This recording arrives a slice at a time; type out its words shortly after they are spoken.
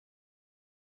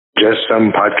Just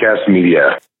Some Podcast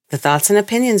Media. The thoughts and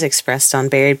opinions expressed on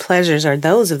Buried Pleasures are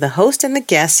those of the host and the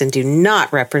guests and do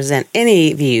not represent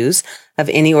any views of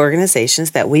any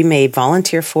organizations that we may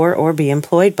volunteer for or be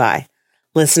employed by.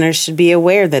 Listeners should be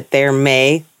aware that there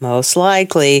may, most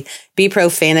likely, be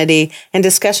profanity and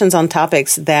discussions on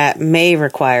topics that may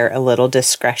require a little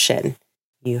discretion.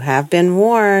 You have been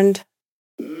warned.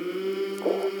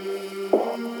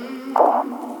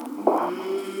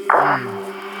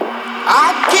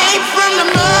 I came from the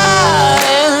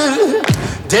mud,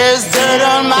 there's dirt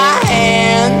on my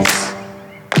hands.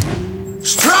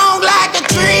 Strong like a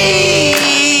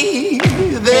tree,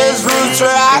 there's roots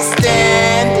where I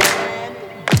stand.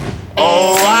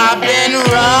 Oh, I've been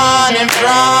running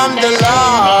from the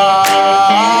law.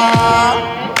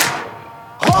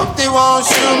 Hope they won't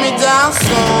shoot me down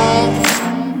soon.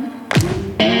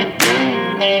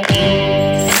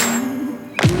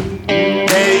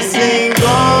 They sing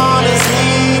on a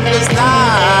sleepless night.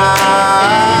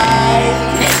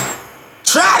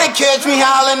 Try to catch me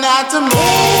howling at the moon.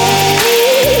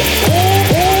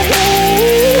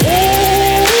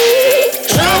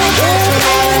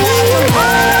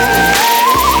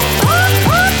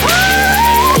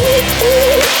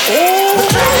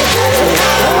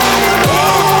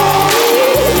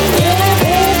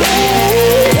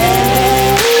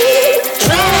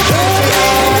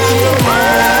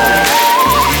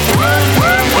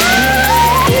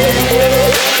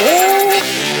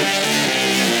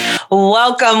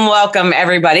 Welcome,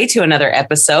 everybody, to another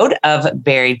episode of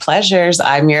Buried Pleasures.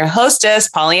 I'm your hostess,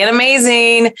 Pollyanna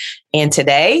Amazing. And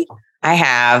today I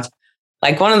have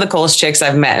one of the coolest chicks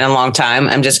I've met in a long time.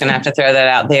 I'm just going to have to throw that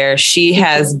out there. She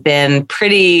has been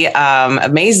pretty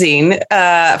amazing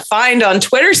find on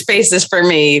Twitter Spaces for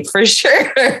me, for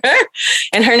sure.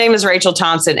 And her name is Rachel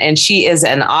Thompson, and she is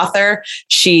an author.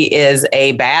 She is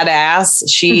a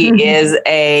badass. She is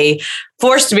a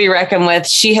force to be reckoned with.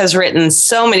 She has written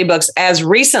so many books. As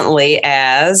recently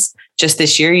as just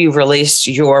this year, you released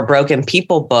your Broken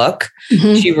People book.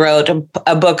 She wrote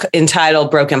a book entitled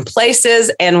Broken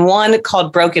Places and one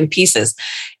called Broken Pieces.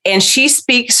 And she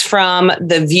speaks from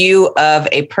the view of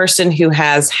a person who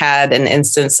has had an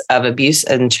instance of abuse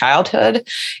in childhood.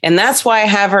 And that's why I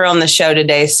have her on the show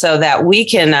today, so that we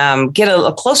can get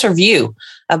a closer view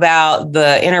about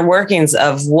the inner workings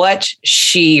of what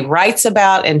she writes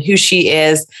about and who she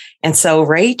is. And so,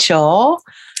 Rachel,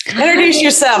 introduce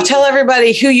yourself. Tell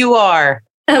everybody who you are.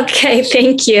 Okay,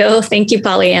 thank you. Thank you,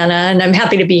 Pollyanna, and I'm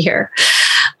happy to be here.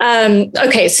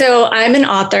 Okay, so I'm an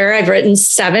author. I've written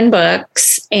 7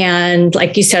 books, and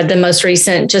like you said, the most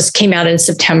recent just came out in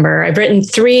September. I've written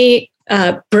 3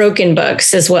 broken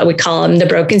books, is what we call them, the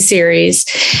Broken series.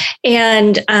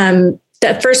 And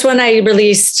the first one I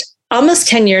released almost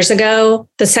 10 years ago,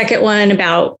 the second one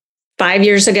about 5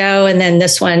 years ago. And then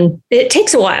this one, it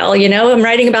takes a while, I'm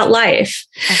writing about life.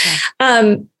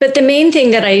 Okay. But the main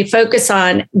thing that I focus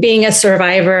on, being a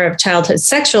survivor of childhood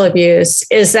sexual abuse,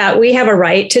 is that we have a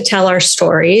right to tell our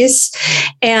stories.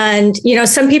 And,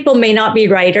 some people may not be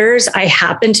writers. I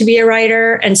happen to be a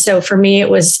writer. And so for me,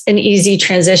 it was an easy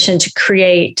transition to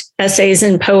create essays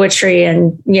and poetry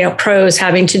and, prose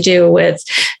having to do with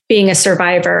being a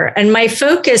survivor. And my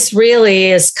focus really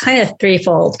is kind of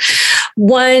threefold.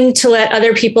 1, to let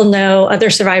other people know, other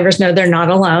survivors know they're not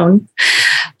alone.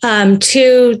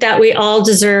 2, that we all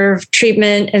deserve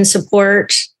treatment and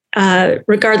support,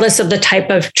 regardless of the type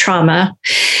of trauma.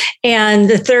 And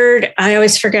the third, I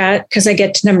always forget because I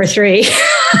get to number 3,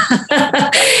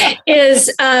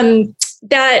 is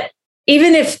that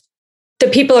even if the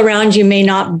people around you may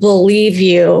not believe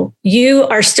you, you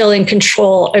are still in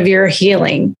control of your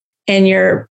healing and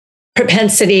your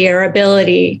propensity or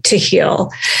ability to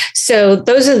heal. So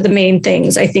those are the main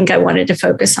things I think I wanted to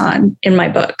focus on in my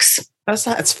books.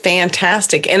 That's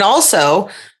fantastic. And also,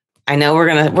 I know we're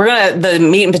gonna the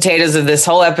meat and potatoes of this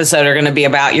whole episode are gonna be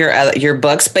about your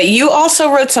books, but you also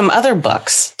wrote some other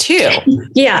books too.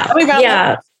 Yeah. Tell me about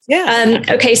that. Yeah.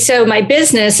 Okay. So my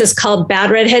business is called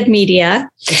Bad Redhead Media,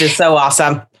 which is so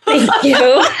awesome. Thank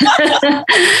you.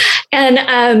 And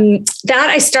that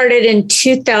I started in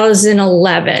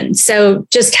 2011. So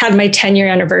just had my 10-year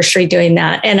anniversary doing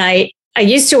that. And I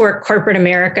used to work corporate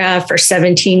America for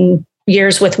 17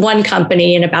 years with one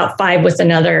company and about 5 with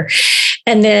another.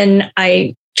 And then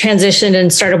I transitioned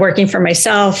and started working for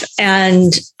myself.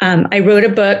 And I wrote a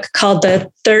book called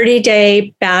the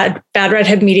 30-Day Bad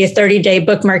Redhead Media 30-Day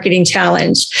Book Marketing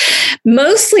Challenge.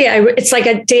 Mostly, it's like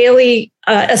a daily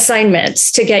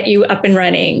assignments to get you up and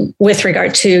running with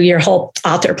regard to your whole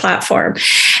author platform.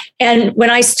 And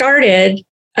when I started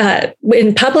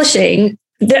in publishing,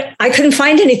 I couldn't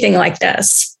find anything like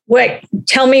this.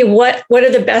 tell me what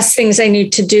are the best things I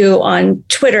need to do on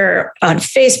Twitter, on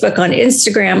Facebook, on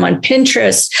Instagram, on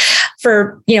Pinterest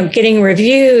for, getting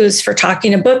reviews, for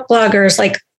talking to book bloggers.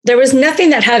 Like, there was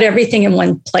nothing that had everything in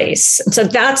one place. And so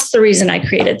that's the reason I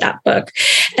created that book.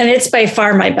 And it's by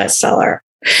far my bestseller.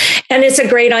 And it's a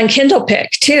great on Kindle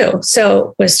pick too. So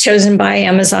it was chosen by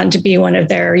Amazon to be one of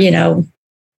their,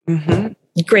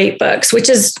 great books, which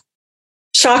is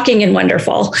shocking and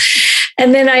wonderful.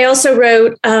 And then I also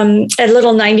wrote a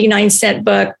little 99-cent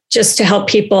book just to help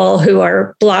people who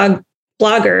are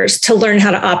bloggers to learn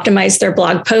how to optimize their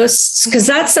blog posts, because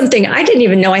that's something I didn't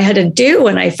even know I had to do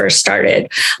when I first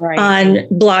started on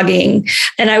blogging.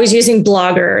 And I was using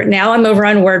Blogger. Now I'm over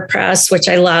on WordPress, which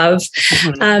I love.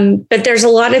 But there's a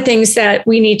lot of things that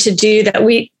we need to do that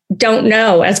we don't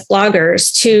know as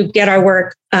bloggers to get our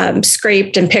work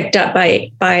scraped and picked up by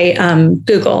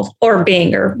Google or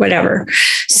Bing or whatever.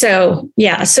 So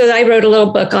I wrote a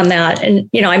little book on that, and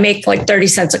I make like 30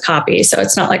 cents a copy, so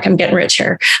it's not like I'm getting rich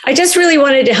here. I just really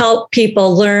wanted to help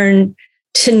people learn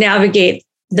to navigate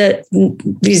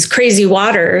these crazy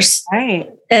waters, right?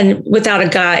 And without a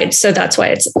guide. So that's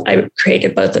why I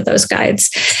created both of those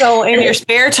guides. So in your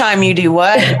spare time, you do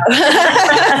what?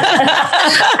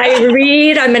 I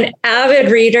read. I'm an avid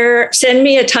reader. Send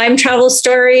me a time travel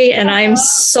story and I'm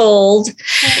sold.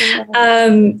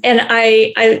 And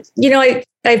I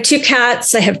have 2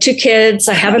 cats. I have 2 kids.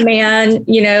 I have a man.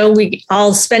 We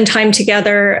all spend time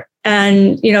together.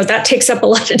 And, that takes up a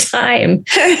lot of time,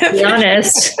 to be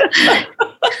honest.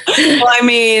 Well, I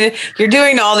mean, you're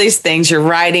doing all these things, you're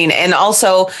writing. And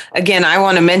also, again, I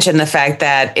want to mention the fact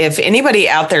that if anybody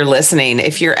out there listening,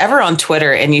 if you're ever on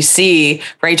Twitter and you see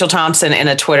Rachel Thompson in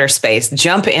a Twitter space,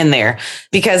 jump in there,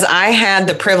 because I had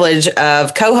the privilege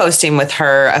of co-hosting with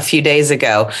her a few days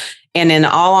ago. And in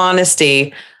all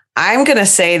honesty, I'm going to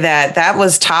say that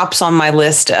was tops on my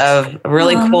list of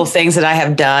really cool things that I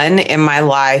have done in my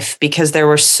life, because there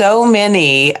were so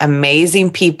many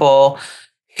amazing people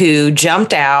who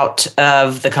jumped out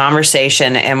of the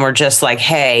conversation and were just like,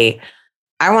 hey,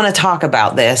 I want to talk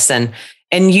about this. And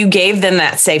you gave them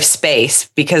that safe space,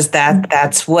 because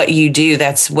that's what you do.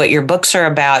 That's what your books are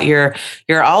about. You're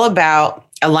all about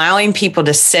allowing people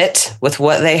to sit with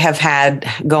what they have had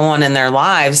go on in their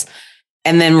lives,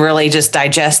 and then really just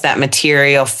digest that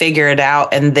material, figure it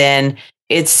out. And then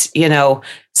it's,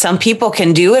 some people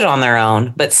can do it on their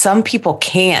own, but some people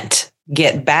can't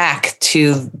get back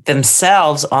to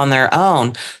themselves on their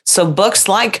own. So books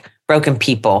like Broken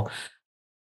People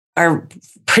are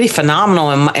pretty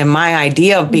phenomenal in my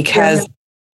idea, because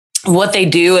what they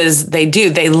do is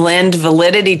they lend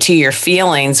validity to your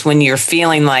feelings when you're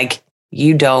feeling like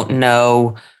you don't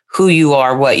know who you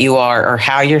are, what you are, or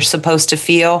how you're supposed to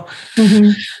feel.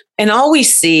 And all we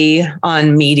see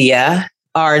on media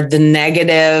are the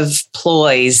negative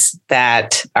ploys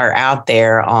that are out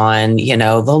there on,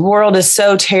 the world is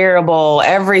so terrible,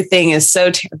 everything is so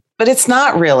terrible, but it's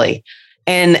not really.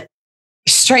 And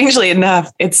strangely enough,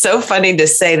 it's so funny to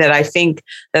say that I think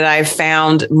that I've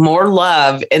found more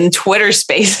love in Twitter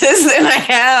spaces than I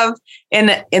have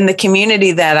in the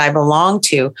community that I belong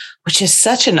to, which is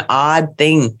such an odd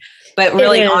thing. But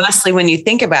really, honestly, when you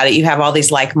think about it, you have all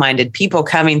these like-minded people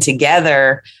coming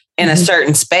together in a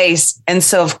certain space. And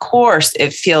so, of course,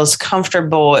 it feels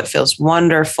comfortable. It feels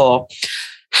wonderful.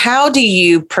 How do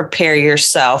you prepare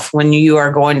yourself when you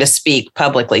are going to speak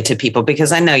publicly to people?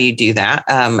 Because I know you do that,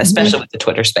 especially with the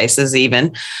Twitter spaces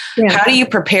even. Yeah. How do you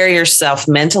prepare yourself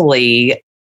mentally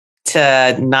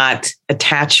to not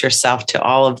attach yourself to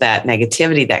all of that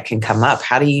negativity that can come up?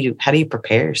 How do you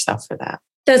prepare yourself for that?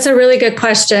 That's a really good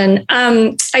question.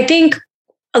 I think,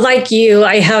 like you,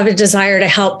 I have a desire to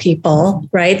help people,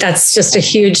 right? That's just a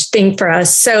huge thing for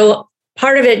us. So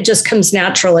part of it just comes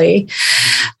naturally.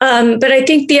 But I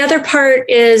think the other part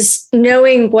is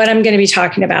knowing what I'm going to be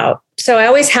talking about. So I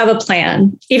always have a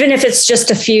plan, even if it's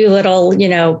just a few little,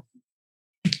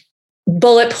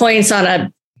 bullet points on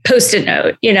a Post-it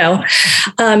note,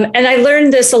 and I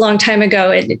learned this a long time ago.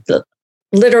 It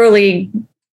literally,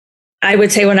 I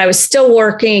would say when I was still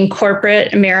working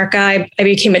corporate America, I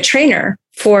became a trainer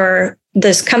for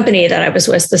this company that I was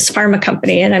with, this pharma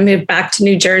company. And I moved back to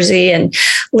New Jersey and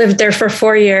lived there for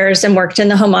 4 years and worked in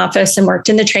the home office and worked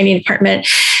in the training department.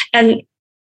 And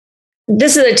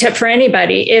this is a tip for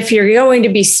anybody. If you're going to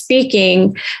be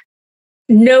speaking,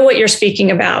 know what you're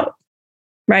speaking about,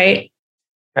 right?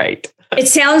 Right. It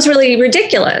sounds really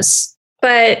ridiculous,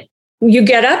 but you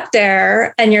get up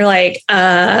there and you're like, what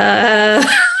am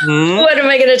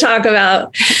I going to talk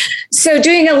about? So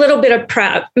doing a little bit of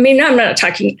prep. I mean, I'm not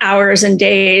talking hours and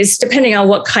days, depending on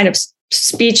what kind of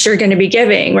speech you're going to be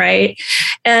giving, right?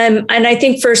 And I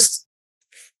think first,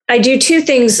 I do two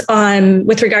things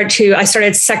with regard to, I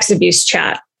started sex abuse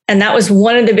chat. And that was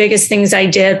one of the biggest things I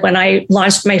did when I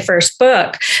launched my first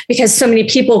book, because so many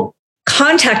people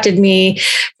contacted me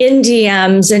in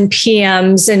DMs and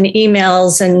PMs and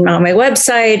emails and on my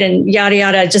website and yada,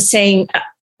 yada, just saying,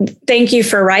 thank you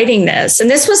for writing this. And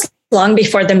this was long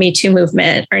before the Me Too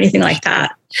movement or anything like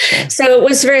that. So it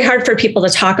was very hard for people to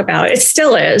talk about. It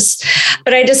still is.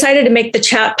 But I decided to make the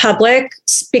chat public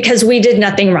because we did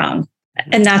nothing wrong.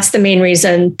 And that's the main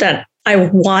reason that I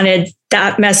wanted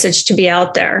that message to be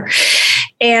out there.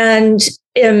 And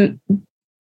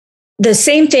the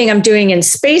same thing I'm doing in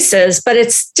Spaces, but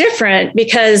it's different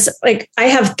because like I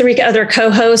have 3 other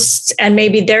co-hosts, and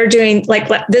maybe they're doing, like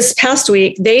this past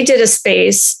week, they did a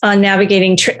space on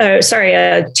navigating, a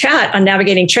chat on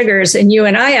navigating triggers. And you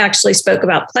and I actually spoke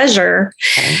about pleasure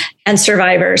and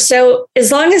Survivor. So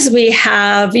as long as we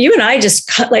have, you and I just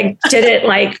did it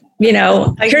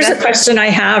here's a question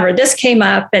I have, or this came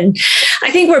up. And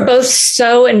I think we're both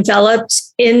so enveloped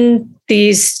in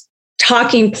these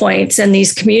talking points and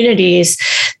these communities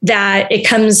that it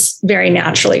comes very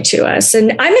naturally to us.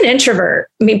 And I'm an introvert.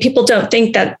 I mean, people don't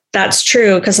think that that's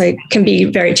true because I can be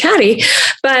very chatty,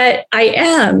 but I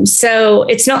am. So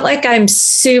it's not like I'm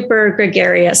super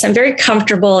gregarious. I'm very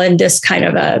comfortable in this kind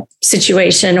of a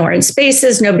situation or in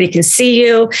Spaces. Nobody can see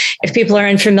you. If people are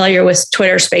unfamiliar with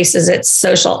Twitter Spaces, it's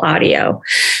social audio.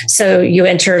 So you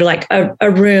enter like a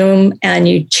room and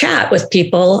you chat with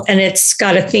people, and it's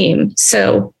got a theme.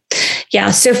 So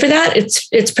yeah. So for that,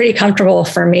 it's pretty comfortable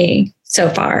for me so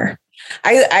far.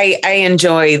 I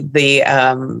enjoy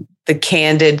the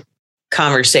candid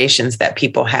conversations that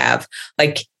people have.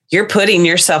 Like you're putting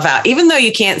yourself out, even though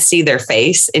you can't see their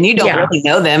face and you don't really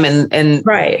know them and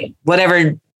right.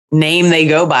 Whatever name they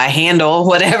go by, handle,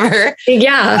 whatever.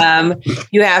 Yeah.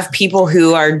 You have people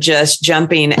who are just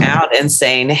jumping out and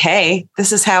saying, hey,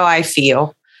 this is how I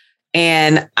feel.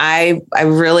 And I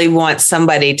really want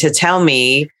somebody to tell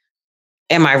me,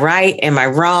 am I right? Am I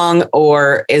wrong?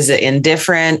 Or is it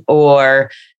indifferent?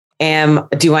 Or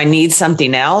do I need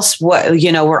something else?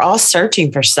 We're all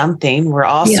searching for something. We're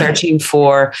all searching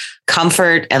for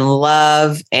comfort and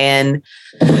love. And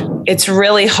it's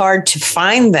really hard to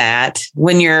find that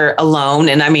when you're alone.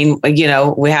 And I mean,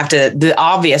 we have to,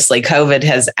 obviously COVID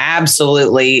has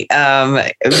absolutely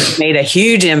made a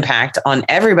huge impact on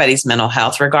everybody's mental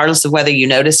health, regardless of whether you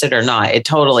notice it or not. It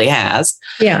totally has.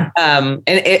 Yeah. And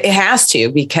it has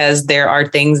to, because there are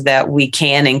things that we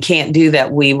can and can't do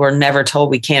that we were never told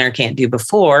we can or can't do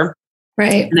before.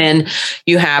 Right. And then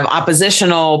you have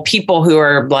oppositional people who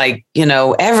are like,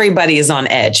 everybody is on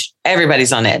edge.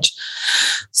 Everybody's on edge.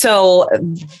 So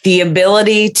the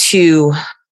ability to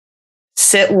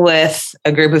sit with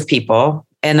a group of people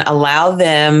and allow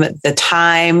them the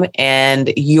time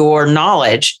and your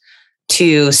knowledge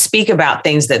to speak about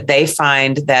things that they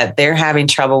find that they're having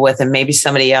trouble with and maybe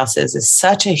somebody else is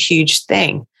such a huge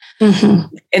thing.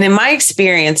 Mm-hmm. And in my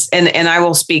experience, and I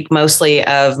will speak mostly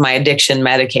of my addiction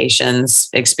medications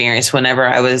experience whenever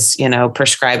I was,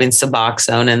 prescribing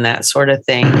Suboxone and that sort of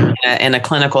thing in a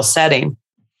clinical setting.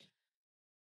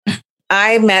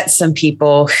 I met some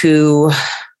people who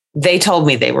they told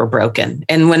me they were broken.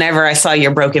 And whenever I saw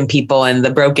your broken people and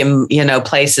the broken,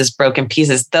 places, broken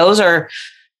pieces, those are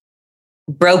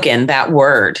broken. That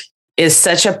word is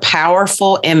such a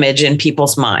powerful image in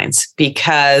people's minds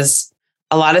because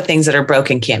a lot of things that are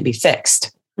broken can't be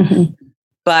fixed. Mm-hmm.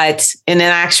 But in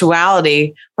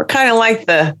actuality, we're kind of like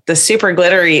the super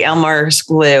glittery Elmer's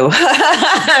glue.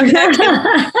 Kind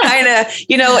of,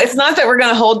 it's not that we're going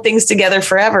to hold things together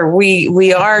forever.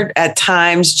 We are at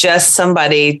times just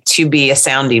somebody to be a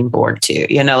sounding board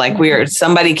to,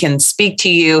 somebody can speak to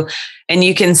you and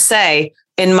you can say,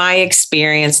 in my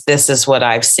experience, this is what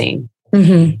I've seen.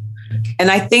 Mm-hmm.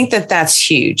 And I think that that's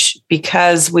huge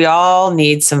because we all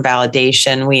need some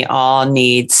validation. We all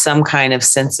need some kind of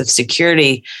sense of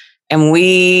security. And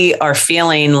we are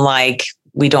feeling like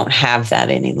we don't have that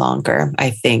any longer, I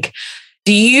think.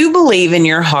 Do you believe in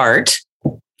your heart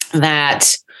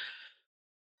that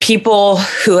people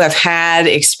who have had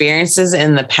experiences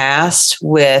in the past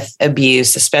with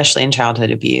abuse, especially in childhood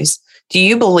abuse, do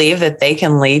you believe that they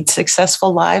can lead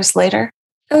successful lives later?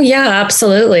 Oh, yeah,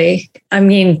 absolutely. I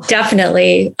mean,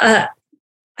 definitely. I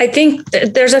think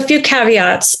there's a few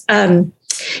caveats.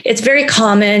 It's very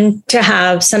common to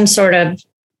have some sort of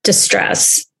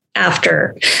distress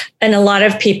after. And a lot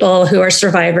of people who are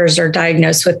survivors are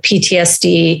diagnosed with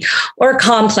PTSD or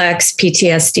complex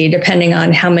PTSD, depending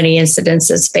on how many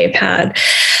incidences they've had.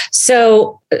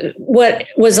 So what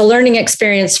was a learning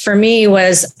experience for me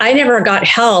was I never got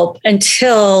help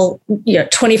until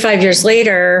 25 years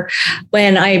later,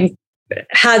 when I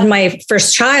had my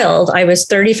first child. I was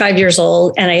 35 years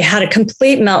old and I had a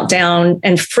complete meltdown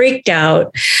and freaked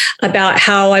out about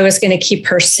how I was going to keep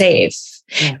her safe.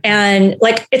 Yeah. And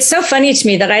like, it's so funny to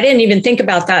me that I didn't even think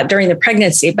about that during the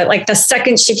pregnancy, but like the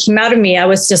second she came out of me, I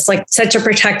was just like such a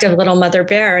protective little mother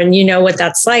bear. And you know what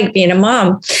that's like being a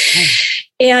mom.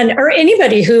 And, or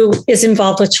anybody who is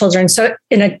involved with children. So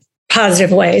in a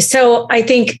positive way. So I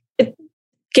think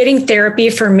getting therapy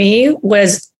for me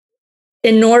was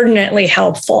inordinately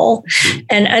helpful,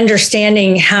 and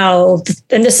understanding how,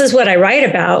 and this is what I write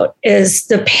about, is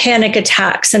the panic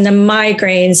attacks and the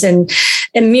migraines and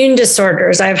immune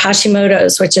disorders. I have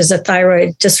Hashimoto's, which is a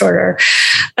thyroid disorder.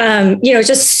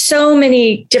 Just so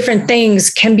many different things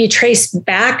can be traced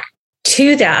back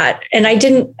to that. And I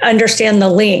didn't understand the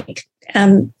link.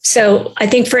 So I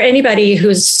think for anybody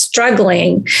who's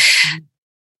struggling,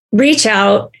 reach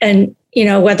out and,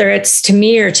 whether it's to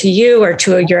me or to you or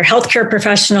to your healthcare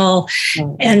professional,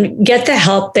 and get the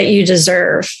help that you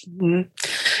deserve. Mm-hmm.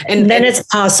 And then it's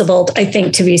possible, I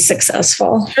think, to be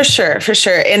successful. For sure.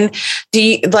 And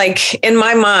in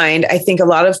my mind, I think a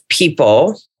lot of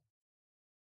people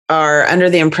are under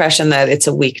the impression that it's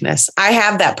a weakness. I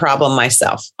have that problem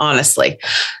myself, honestly,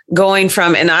 going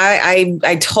from, and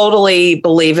I totally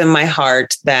believe in my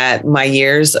heart that my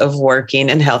years of working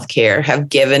in healthcare have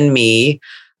given me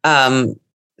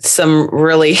some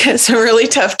really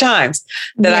tough times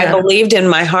that I believed in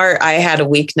my heart I had a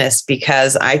weakness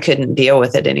because I couldn't deal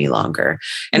with it any longer.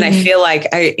 And I feel like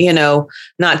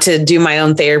not to do my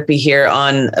own therapy here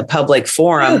on a public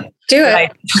forum. Do it.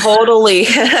 I totally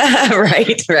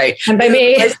right. And by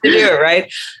me to do it,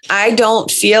 right. I don't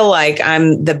feel like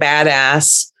I'm the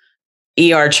badass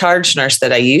ER charge nurse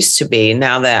that I used to be,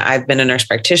 now that I've been a nurse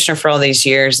practitioner for all these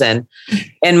years, and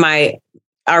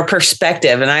our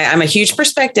perspective, and I'm a huge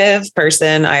perspective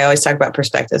person. I always talk about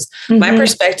perspectives. Mm-hmm. My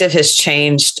perspective has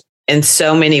changed in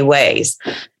so many ways.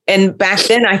 And back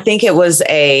then, I think it was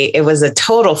a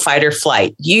total fight or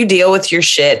flight. You deal with your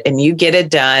shit and you get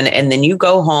it done. And then you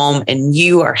go home and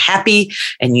you are happy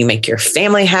and you make your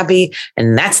family happy.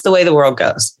 And that's the way the world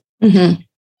goes. Mm-hmm.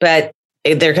 But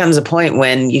there comes a point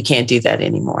when you can't do that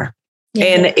anymore. Yeah.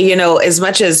 And, as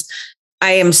much as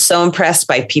I am so impressed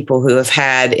by people who have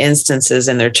had instances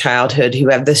in their childhood who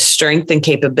have the strength and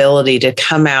capability to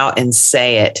come out and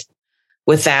say it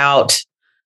without,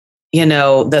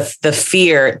 the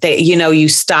fear that, you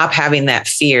stop having that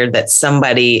fear that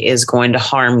somebody is going to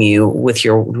harm you with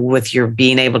your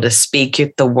being able to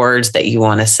speak the words that you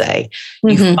want to say.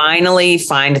 Mm-hmm. You finally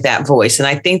find that voice. And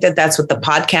I think that that's what the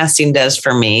podcasting does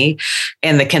for me,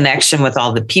 and the connection with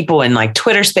all the people in like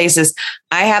Twitter spaces.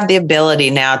 I have the ability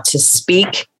now to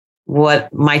speak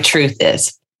what my truth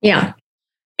is. Yeah.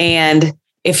 And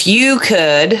if you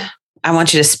could, I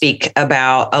want you to speak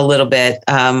about a little bit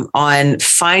on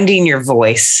finding your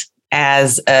voice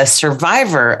as a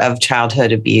survivor of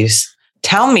childhood abuse.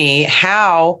 Tell me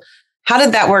how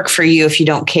did that work for you, if you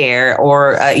don't care,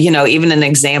 or even an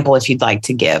example if you'd like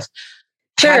to give.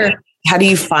 Sure. How do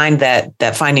you find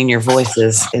that finding your voice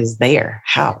is there?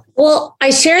 How? Well,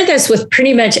 I share this with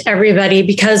pretty much everybody,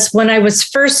 because when I was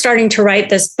first starting to write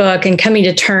this book and coming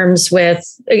to terms with,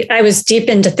 I was deep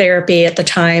into therapy at the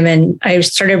time, and I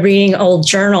started reading old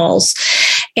journals,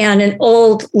 and an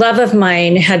old love of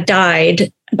mine had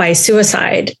died by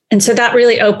suicide. And so that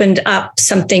really opened up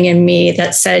something in me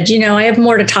that said, I have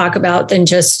more to talk about than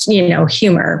just,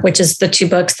 humor, which is the 2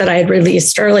 books that I had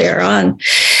released earlier on.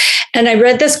 And I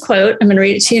read this quote. I'm going to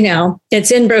read it to you now.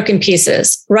 It's in Broken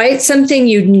Pieces. Write something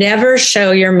you'd never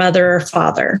show your mother or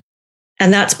father.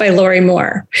 And that's by Lori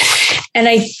Moore. And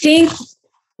I think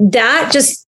that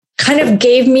just kind of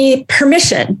gave me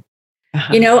permission.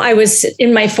 Uh-huh. I was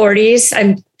in my 40s.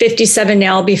 I'm 57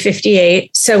 now, I'll be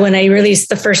 58. So when I released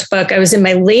the first book, I was in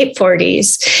my late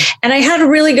 40s. And I had a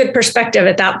really good perspective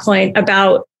at that point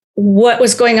about what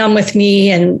was going on with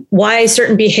me and why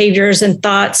certain behaviors and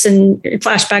thoughts and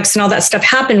flashbacks and all that stuff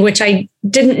happened, which I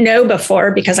didn't know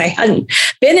before because I hadn't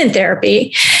been in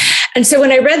therapy. And so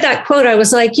when I read that quote, I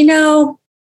was like,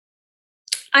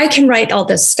 I can write all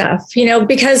this stuff,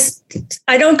 because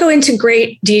I don't go into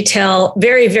great detail,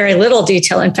 very, very little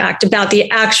detail, in fact, about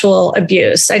the actual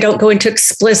abuse. I don't go into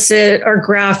explicit or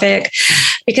graphic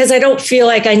because I don't feel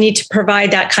like I need to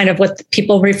provide that kind of what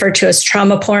people refer to as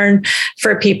trauma porn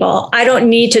for people. I don't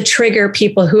need to trigger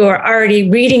people who are already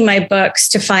reading my books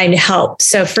to find help.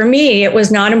 So for me, it was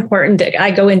not important that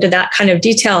I go into that kind of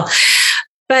detail,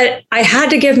 but I had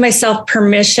to give myself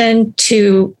permission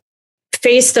to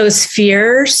face those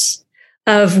fears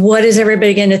of what is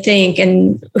everybody going to think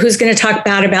and who's going to talk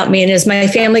bad about me and is my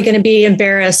family going to be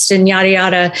embarrassed and yada,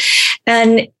 yada.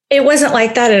 And it wasn't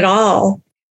like that at all.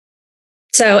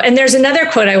 So, and there's another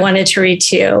quote I wanted to read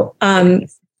to you.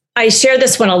 I share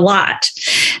this one a lot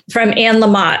from Anne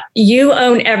Lamott. You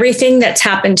own everything that's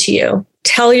happened to you.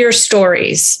 Tell your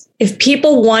stories. If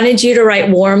people wanted you to write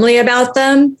warmly about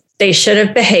them, they should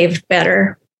have behaved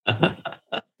better.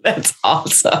 That's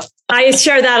awesome. I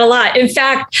share that a lot. In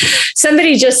fact,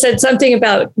 somebody just said something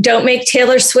about don't make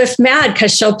Taylor Swift mad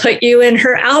because she'll put you in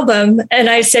her album. And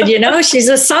I said, she's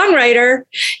a songwriter.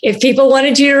 If people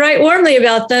wanted you to write warmly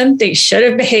about them, they should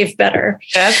have behaved better.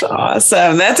 That's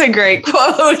awesome. That's a great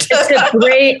quote. It's a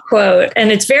great quote. And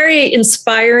it's very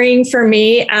inspiring for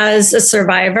me as a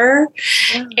survivor.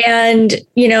 Yeah. And,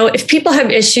 if people have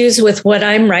issues with what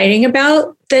I'm writing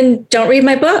about, then don't read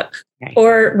my book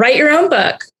or write your own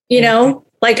book.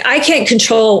 Like I can't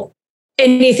control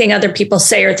anything other people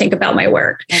say or think about my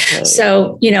work. Okay.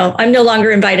 So, I'm no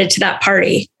longer invited to that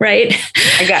party, right?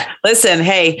 Listen,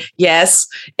 hey, yes.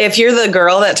 If you're the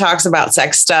girl that talks about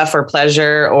sex stuff or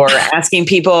pleasure or asking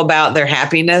people about their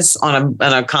happiness on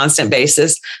a constant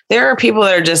basis, there are people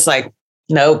that are just like,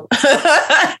 nope.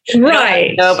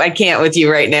 Right. Nope, I can't with you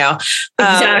right now.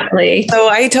 Exactly. So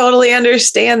I totally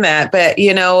understand that. But,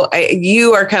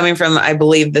 you are coming from, I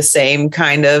believe, the same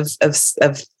kind of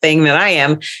thing that I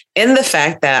am, in the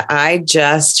fact that I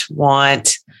just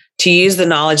want to use the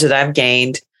knowledge that I've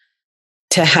gained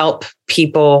to help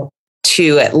people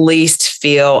to at least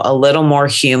feel a little more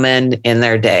human in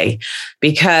their day,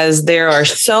 because there are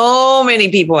so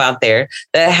many people out there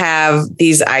that have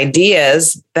these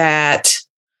ideas that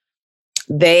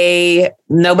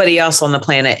nobody else on the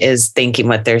planet is thinking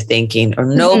what they're thinking, or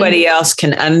nobody else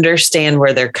can understand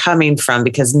where they're coming from,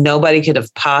 because nobody could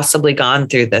have possibly gone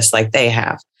through this like they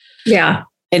have. Yeah.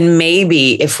 And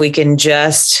maybe if we can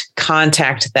just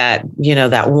contact that,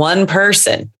 that one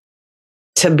person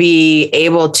to be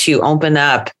able to open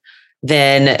up,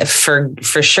 then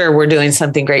for sure, we're doing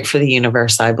something great for the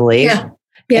universe, I believe. Yeah.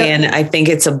 Yep. And I think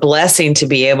it's a blessing to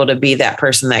be able to be that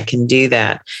person that can do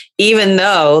that, even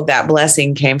though that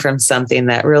blessing came from something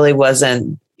that really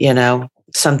wasn't,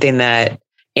 something that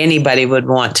anybody would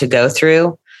want to go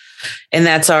through. And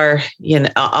that's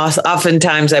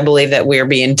oftentimes I believe that we're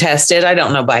being tested. I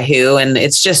don't know by who. And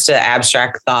it's just an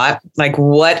abstract thought. Like,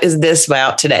 what is this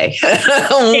about today?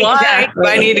 Why do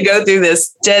I need to go through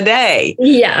this today?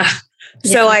 Yeah.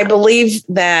 So I believe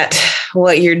that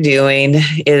what you're doing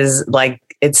is like,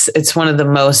 it's one of the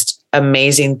most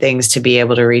amazing things to be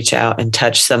able to reach out and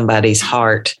touch somebody's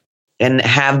heart and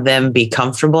have them be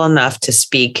comfortable enough to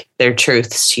speak their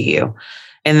truths to you.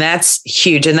 And that's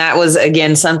huge. And that was,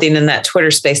 again, something in that Twitter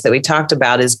space that we talked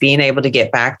about, is being able to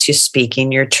get back to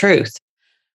speaking your truth.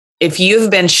 If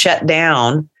you've been shut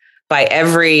down by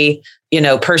every,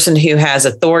 person who has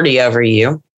authority over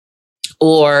you,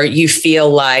 or you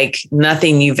feel like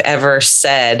nothing you've ever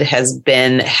said has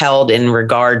been held in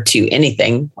regard to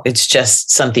anything, it's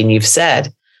just something you've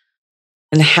said.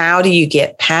 And how do you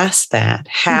get past that?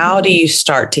 How do you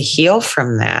start to heal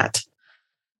from that?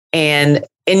 And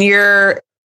you're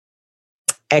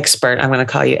expert. I'm going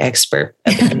to call you expert.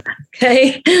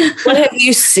 Okay. What have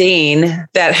you seen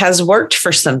that has worked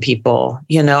for some people?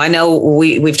 I know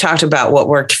we've talked about what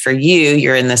worked for you.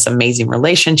 You're in this amazing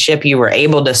relationship. You were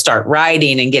able to start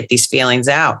writing and get these feelings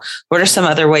out. What are some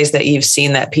other ways that you've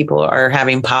seen that people are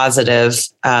having positive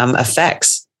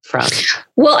effects from?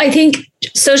 Well, I think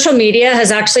social media has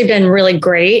actually been really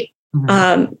great.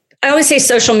 I always say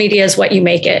social media is what you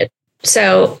make it.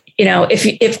 So,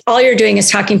 if all you're doing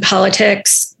is talking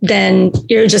politics, then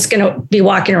you're just going to be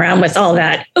walking around with all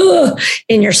that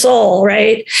in your soul,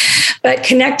 right? But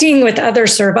connecting with other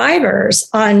survivors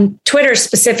on Twitter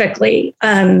specifically,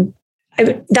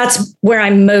 that's where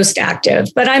I'm most active.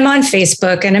 But I'm on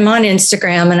Facebook and I'm on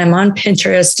Instagram and I'm on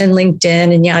Pinterest and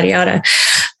LinkedIn and yada, yada.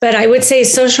 But I would say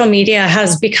social media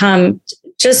has become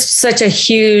just such a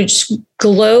huge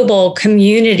global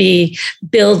community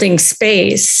building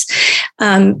space.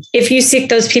 If you seek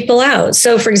those people out.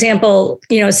 So for example,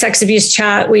 sex abuse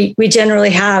chat, we generally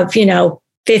have,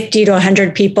 50 to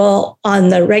 100 people on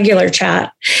the regular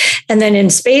chat. And then in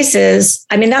Spaces,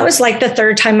 I mean, that was like the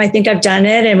third time I think I've done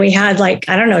it. And we had like,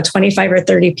 I don't know, 25 or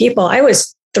 30 people. I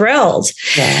was thrilled.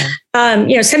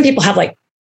 Yeah. Some people have like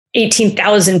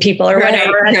 18,000 people or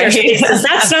whatever at their Spaces.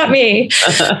 That's not me.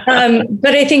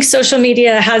 But I think social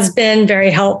media has been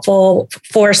very helpful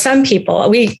for some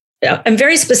people. I'm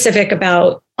very specific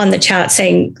about on the chat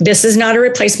saying, this is not a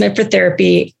replacement for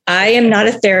therapy. I am not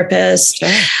a therapist. Sure.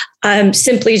 I'm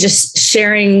simply just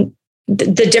sharing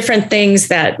the different things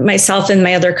that myself and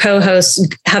my other co-hosts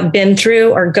have been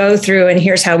through or go through, and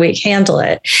here's how we handle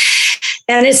it.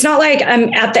 And it's not like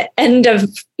I'm at the end of,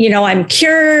 I'm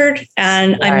cured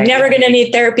and I'm never going to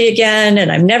need therapy again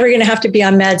and I'm never going to have to be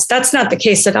on meds. That's not the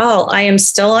case at all. I am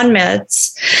still on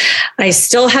meds. I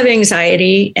still have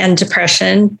anxiety and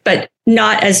depression, but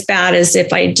not as bad as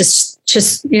if I just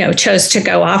chose to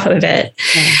go off of it.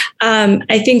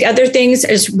 I think other things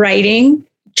is writing,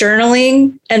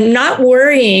 journaling, and not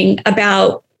worrying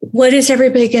about what is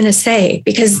everybody going to say?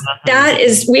 Because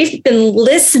we've been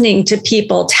listening to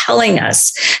people telling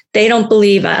us they don't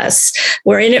believe us.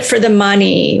 We're in it for the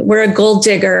money. We're a gold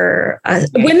digger.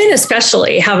 Women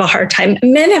especially have a hard time.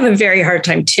 Men have a very hard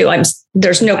time too.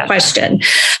 There's no question.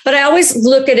 But I always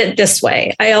look at it this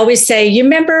way. I always say, you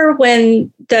remember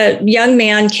when the young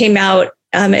man came out,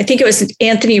 I think it was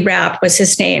Anthony Rapp was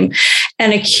his name,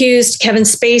 and accused Kevin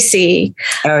Spacey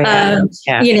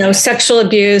of, sexual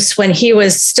abuse when he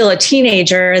was still a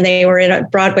teenager and they were in a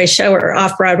Broadway show or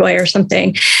off Broadway or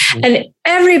something. Mm-hmm. And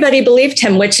everybody believed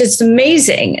him, which is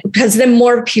amazing because then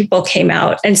more people came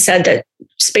out and said that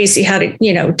Spacey had,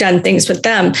 done things with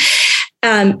them.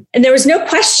 And there was no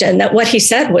question that what he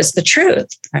said was the truth.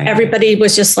 Right. Everybody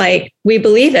was just like, we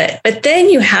believe it. But then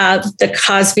you have the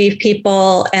Cosby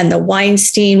people and the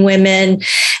Weinstein women,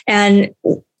 and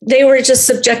they were just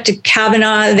subjected,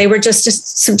 Kavanaugh, they were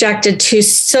just subjected to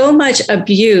so much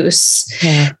abuse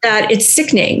that it's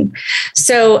sickening.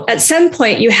 So at some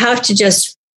point you have to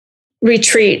just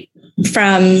retreat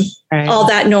from all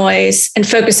that noise and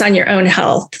focus on your own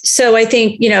health. So I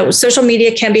think, social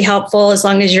media can be helpful as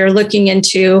long as you're looking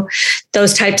into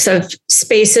those types of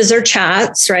spaces or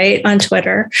chats, right, on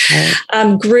Twitter.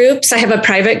 Right. Groups, I have a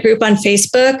private group on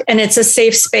Facebook and it's a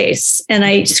safe space and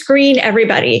I screen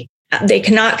everybody. They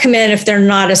cannot come in if they're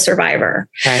not a survivor.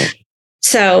 Right.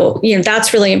 So,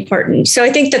 that's really important. So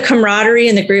I think the camaraderie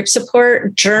and the group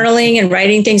support, journaling and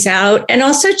writing things out. And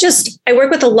also I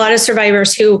work with a lot of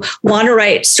survivors who want to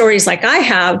write stories like I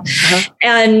have. Uh-huh.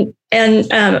 And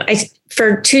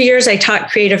for 2 years, I taught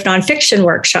creative nonfiction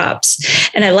workshops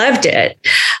and I loved it.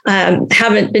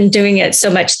 Haven't been doing it so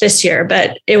much this year,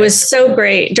 but it was so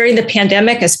great during the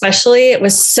pandemic, especially. It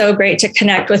was so great to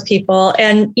connect with people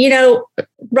and,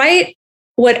 write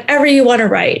whatever you want to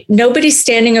write. Nobody's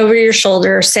standing over your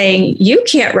shoulder saying, you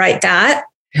can't write that.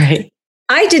 Right.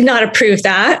 I did not approve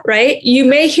that. Right. You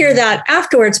may hear that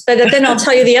afterwards, but then I'll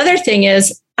tell you the other thing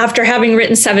is after having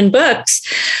written 7 books,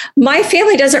 my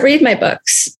family doesn't read my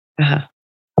books. Uh-huh.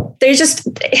 They just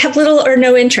have little or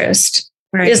no interest.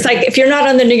 Right. It's like, if you're not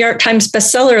on the New York Times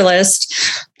bestseller list,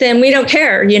 then we don't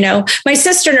care. My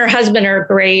sister and her husband are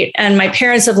great. And my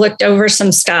parents have looked over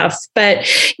some stuff, but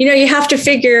you have to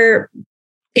figure.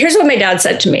 Here's what my dad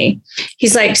said to me.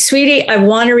 He's like, sweetie, I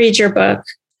want to read your book.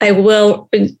 I will.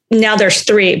 Now there's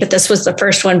 3, but this was the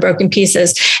first one, Broken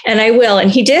Pieces. And I will.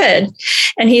 And he did.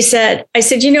 And he said, I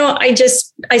said,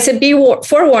 be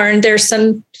forewarned, there's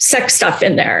some sex stuff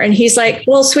in there. And he's like,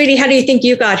 well, sweetie, how do you think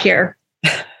you got here?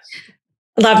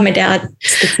 I love my dad.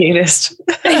 It's the cutest.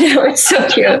 I know, it's so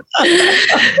cute.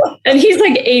 And he's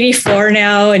like 84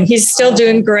 now and he's still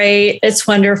doing great. It's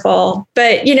wonderful.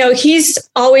 But, he's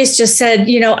always just said,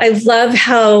 I love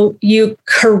how you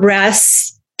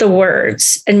caress the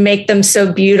words and make them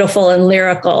so beautiful and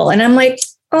lyrical. And I'm like,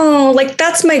 oh, like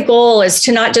that's my goal, is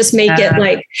to not just make it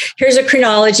like, here's a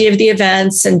chronology of the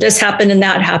events and this happened and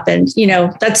that happened.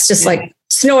 That's just like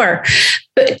snore.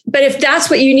 But if that's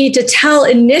what you need to tell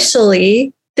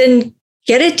initially, then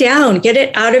get it down, get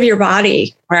it out of your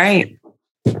body. Right.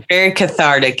 Very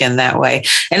cathartic in that way.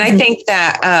 And I think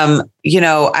that,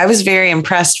 I was very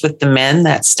impressed with the men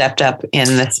that stepped up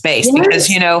in the space because,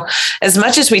 as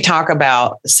much as we talk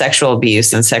about sexual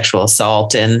abuse and sexual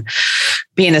assault and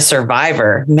being a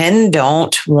survivor, men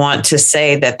don't want to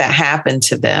say that happened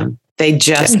to them. They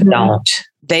just don't.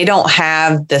 They don't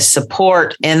have the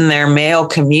support in their male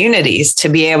communities to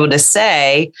be able to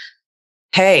say,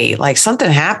 hey, like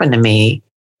something happened to me.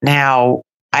 Now,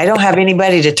 I don't have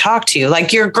anybody to talk to.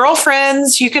 Like your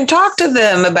girlfriends, you can talk to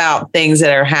them about things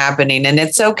that are happening and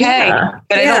it's okay. Yeah.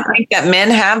 But I don't think that men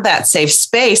have that safe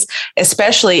space,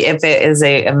 especially if it is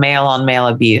a male on male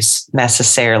abuse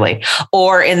necessarily,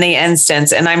 or in the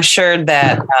instance. And I'm sure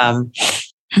that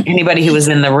anybody who was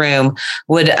in the room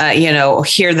would,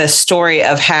 hear the story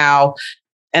of how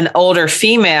an older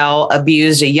female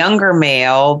abused a younger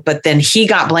male, but then he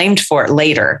got blamed for it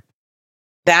later.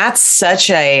 That's such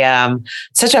a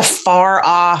far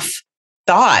off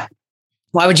thought.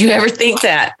 Why would you ever think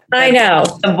that? I know.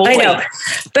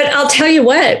 But I'll tell you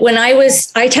what, when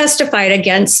I testified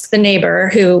against the neighbor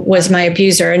who was my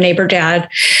abuser, a neighbor dad.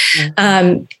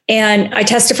 And I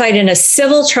testified in a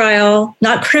civil trial,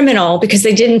 not criminal, because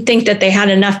they didn't think that they had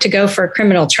enough to go for a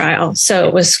criminal trial. So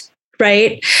it was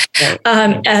right.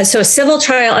 So a civil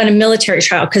trial and a military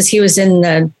trial, because he was in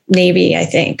the Navy, I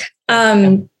think.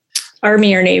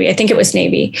 Army or Navy. I think it was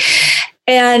Navy.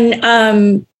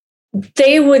 And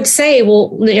they would say, well,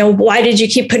 why did you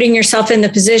keep putting yourself in the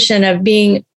position of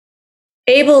being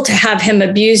able to have him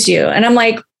abuse you? And I'm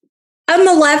like, I'm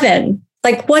 11.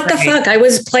 Like, what the fuck? I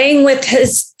was playing with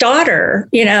his daughter,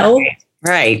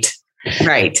 Right.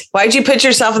 Why'd you put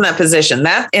yourself in that position?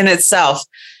 That in itself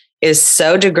is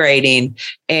so degrading.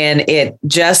 And it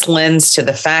just lends to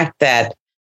the fact that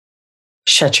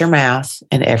shut your mouth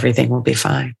and everything will be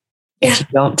fine. If you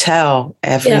don't tell,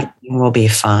 everything will be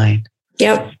fine.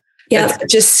 Yep. It's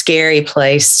such a scary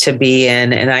place to be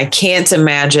in. And I can't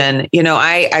imagine,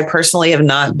 I personally have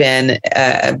not been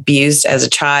abused as a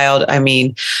child. I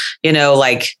mean,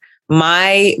 like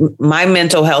my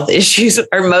mental health issues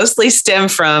are mostly stem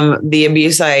from the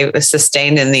abuse I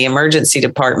sustained in the emergency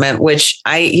department, which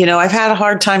I've had a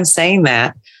hard time saying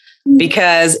that.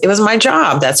 Because it was my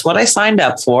job. That's what I signed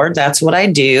up for. That's what I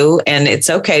do. And it's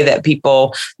okay that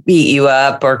people beat you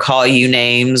up or call you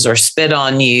names or spit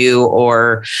on you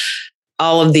or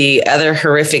all of the other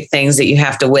horrific things that you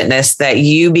have to witness, that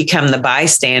you become the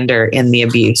bystander in the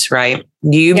abuse, right?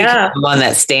 You become the one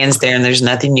that stands there and there's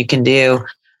nothing you can do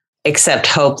except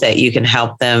hope that you can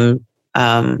help them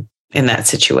in that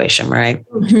situation, right?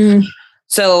 Mm-hmm.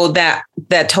 So that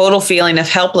total feeling of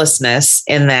helplessness,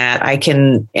 in that I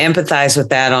can empathize with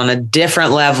that on a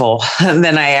different level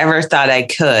than I ever thought I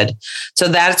could. So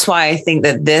that's why I think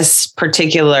that this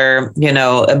particular,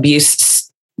 abuse,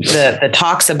 the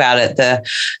talks about it,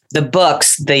 the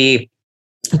books, the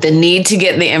need to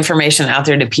get the information out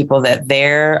there to people that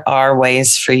there are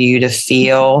ways for you to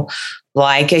feel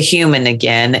like a human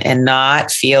again and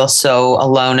not feel so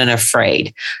alone and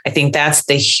afraid. I think that's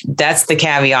the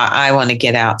caveat I want to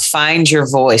get out. Find your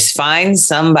voice, find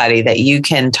somebody that you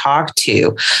can talk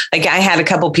to. Like I had a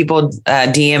couple people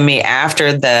DM me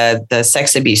after the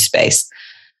sex abuse space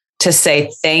to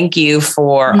say, thank you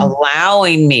for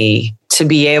allowing me to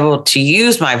be able to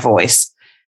use my voice.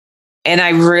 And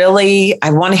I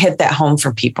want to hit that home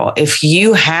for people. If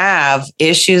you have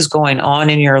issues going on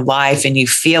in your life and you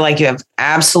feel like you have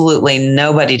absolutely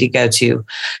nobody to go to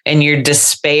and your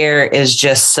despair is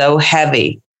just so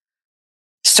heavy,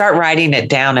 start writing it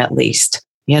down at least.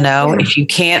 If you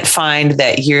can't find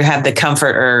that you have the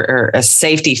comfort or a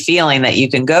safety feeling that you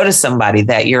can go to somebody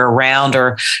that you're around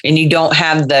and you don't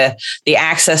have the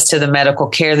access to the medical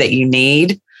care that you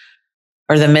need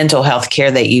or the mental health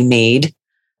care that you need,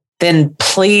 then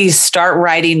please start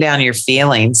writing down your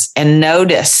feelings and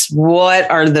notice what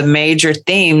are the major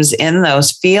themes in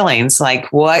those feelings.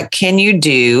 Like, what can you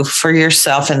do for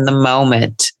yourself in the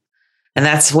moment? And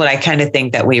that's what I kind of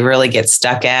think that we really get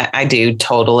stuck at. I do,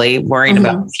 totally worrying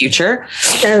about the future.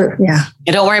 So, yeah.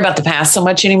 I don't worry about the past so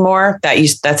much anymore.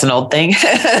 That's an old thing.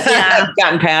 Yeah. I've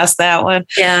gotten past that one.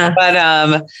 Yeah.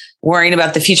 But worrying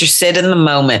about the future, sit in the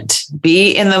moment,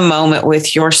 be in the moment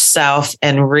with yourself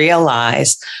and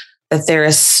realize that there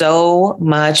is so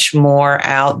much more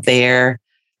out there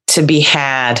to be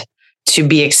had, to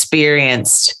be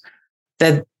experienced,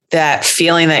 that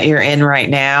feeling that you're in right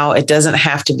now, it doesn't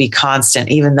have to be constant,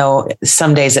 even though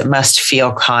some days it must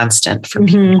feel constant for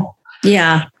people.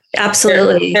 Yeah,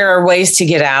 absolutely. There are ways to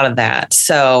get out of that.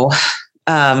 So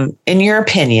in your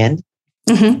opinion,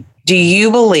 do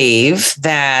you believe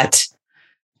that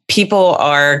people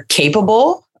are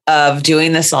capable of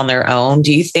doing this on their own?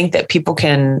 Do you think that people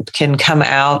can come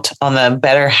out on the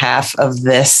better half of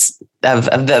this, of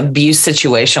the abuse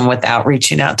situation without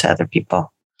reaching out to other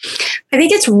people? I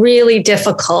think it's really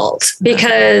difficult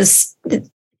because,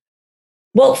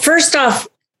 well, first off,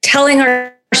 telling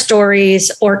our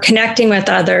stories or connecting with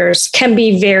others can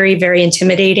be very, very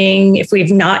intimidating if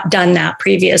we've not done that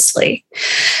previously,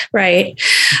 right?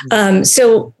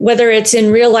 So whether it's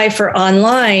in real life or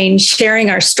online, sharing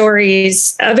our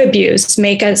stories of abuse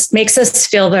makes us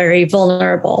feel very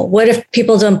vulnerable. What if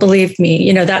people don't believe me?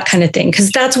 You know, that kind of thing,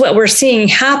 because that's what we're seeing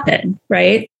happen,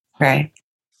 right? Right.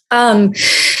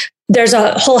 There's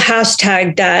a whole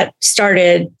hashtag that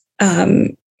started,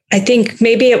 I think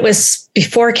maybe it was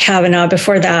before Kavanaugh,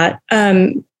 before that,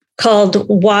 called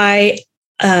why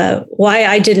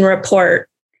I didn't report.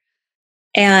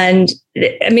 And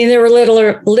I mean, there were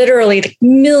literally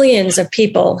millions of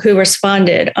people who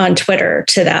responded on Twitter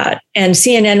to that. And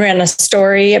CNN ran a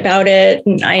story about it.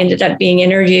 And I ended up being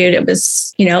interviewed. It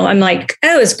was, you know, I'm like,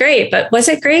 oh, it was great. But was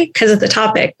it great? Because of the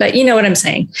topic. But you know what I'm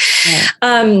saying?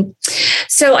 Yeah.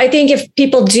 So I think if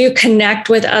people do connect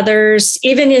with others,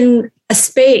 even in a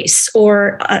space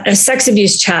or a sex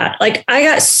abuse chat, like I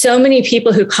got so many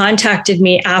people who contacted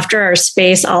me after our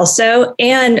space also,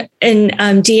 and in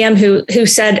DM who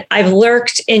said, I've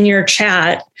lurked in your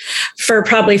chat for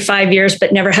probably 5 years,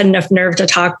 but never had enough nerve to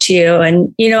talk to you.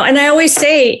 And, you know, and I always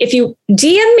say, if you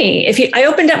DM me, I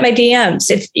opened up my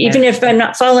DMs, even if I'm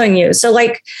not following you. So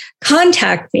like,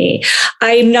 contact me.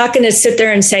 I'm not going to sit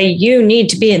there and say, you need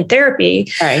to be in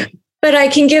therapy. Right. But I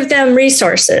can give them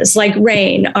resources like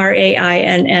RAINN,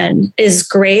 RAINN is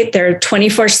great. They're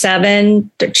 24/7,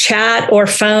 the chat or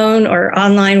phone or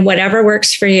online, whatever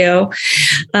works for you.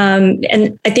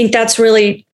 And I think that's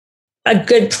really a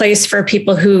good place for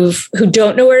people who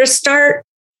don't know where to start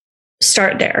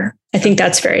there. I think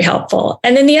that's very helpful.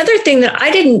 And then the other thing that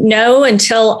I didn't know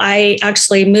until I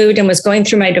actually moved and was going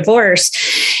through my divorce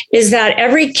is that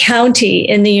every county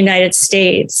in the United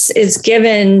States is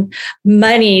given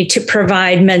money to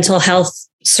provide mental health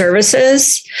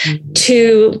services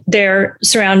to their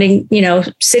surrounding, you know,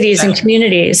 cities and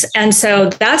communities. And so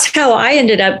that's how I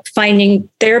ended up finding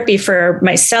therapy for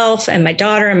myself and my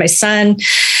daughter and my son.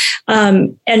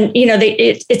 And, you know,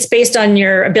 it's based on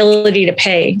your ability to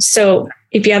pay. So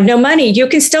if you have no money, you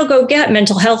can still go get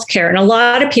mental health care. And a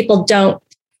lot of people don't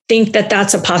think that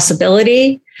that's a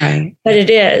possibility, right? But it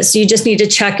is. You just need to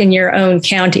check in your own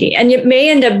county. And it may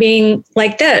end up being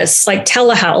like this, like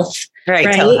telehealth. Right?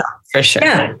 Telehealth, for sure.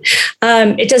 Yeah.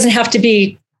 It doesn't have to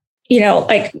be, you know,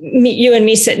 like you and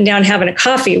me sitting down having a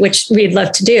coffee, which we'd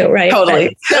love to do, right?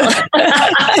 Totally.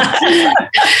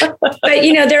 But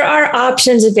you know, there are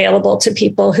options available to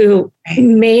people who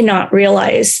may not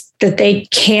realize that they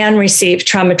can receive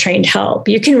trauma-trained help.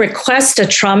 You can request a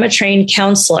trauma-trained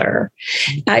counselor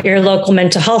at your local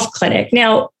mental health clinic.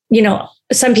 Now, you know,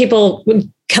 some people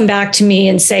would come back to me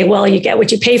and say, well, you get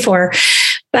what you pay for.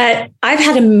 But I've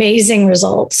had amazing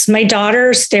results. My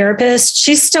daughter's therapist,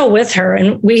 she's still with her.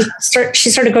 And she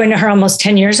started going to her almost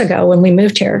 10 years ago when we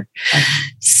moved here.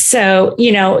 So,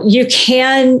 you know, you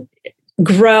can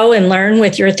grow and learn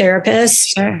with your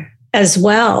therapist. Sure. As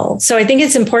well. So I think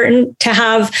it's important to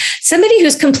have somebody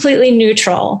who's completely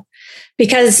neutral,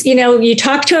 because, you know, you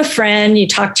talk to a friend, you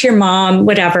talk to your mom,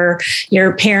 whatever,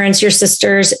 your parents, your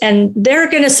sisters, and they're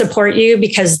going to support you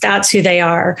because that's who they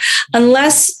are.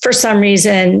 Unless for some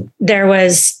reason there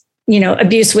was, you know,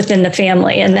 abuse within the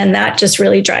family. And then that just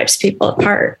really drives people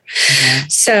apart. Mm-hmm.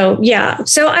 So, yeah.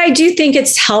 So I do think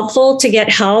it's helpful to get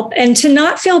help and to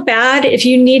not feel bad if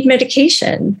you need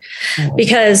medication,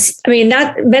 because I mean,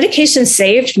 that medication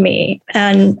saved me,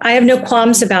 and I have no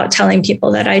qualms about telling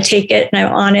people that I take it and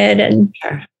I'm on it and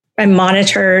I'm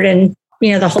monitored and,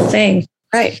 you know, the whole thing.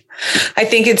 Right. I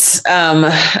think it's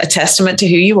a testament to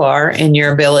who you are and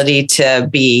your ability to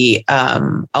be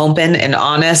open and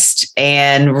honest,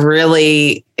 and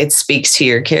really it speaks to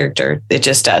your character. It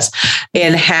just does.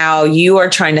 And how you are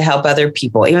trying to help other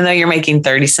people, even though you're making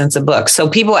 30 cents a book. So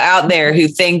people out there who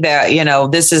think that, you know,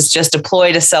 this is just a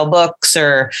ploy to sell books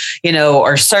or, you know,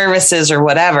 or services or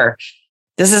whatever.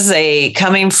 This is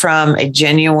coming from a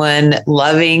genuine,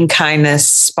 loving kindness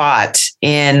spot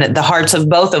in the hearts of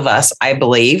both of us, I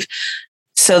believe,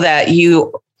 so that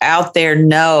you out there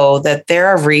know that there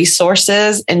are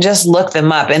resources and just look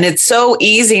them up. And it's so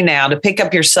easy now to pick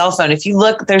up your cell phone. If you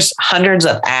look, there's hundreds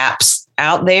of apps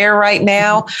out there right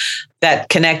now that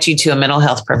connect you to a mental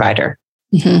health provider.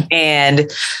 Mm-hmm. And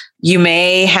you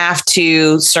may have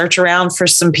to search around for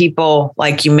some people.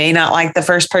 Like, you may not like the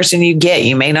first person you get.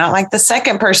 You may not like the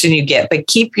second person you get, but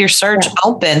keep your search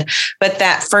open. But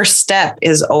that first step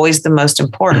is always the most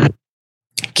important.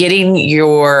 Getting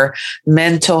your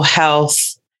mental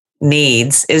health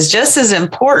needs is just as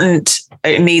important,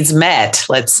 needs met,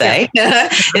 let's say,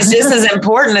 is just as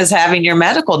important as having your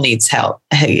medical needs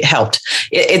helped.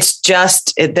 It's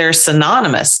just, they're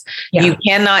synonymous. Yeah. You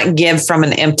cannot give from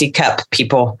an empty cup,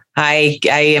 people. I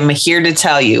am here to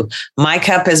tell you, my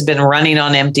cup has been running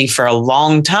on empty for a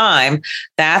long time.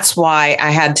 That's why I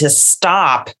had to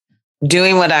stop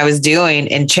doing what I was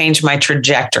doing and change my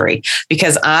trajectory,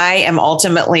 because I am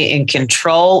ultimately in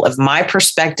control of my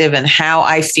perspective and how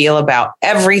I feel about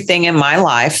everything in my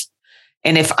life.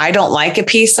 And if I don't like a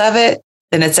piece of it,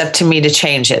 then it's up to me to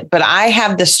change it. But I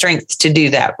have the strength to do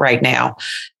that right now.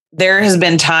 There has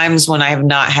been times when I have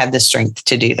not had the strength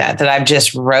to do that I've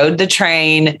just rode the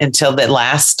train until the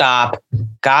last stop,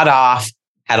 got off,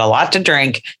 had a lot to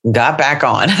drink, got back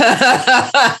on.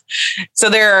 So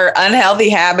there are unhealthy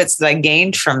habits that I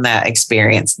gained from that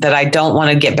experience that I don't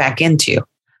want to get back into.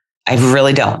 I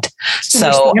really don't.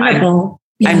 So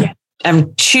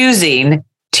I'm choosing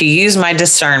to use my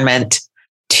discernment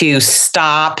to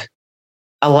stop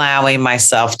allowing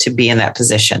myself to be in that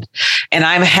position. And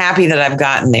I'm happy that I've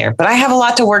gotten there, but I have a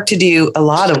lot of work to do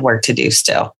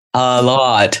still. A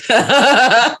lot.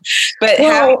 But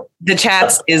the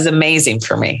chats is amazing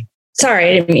for me. Sorry,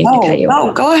 I didn't mean to cut you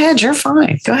off. Oh, go ahead. You're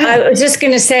fine. Go ahead. I was just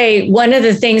going to say, one of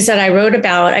the things that I wrote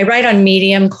about, I write on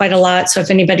Medium quite a lot. So if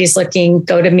anybody's looking,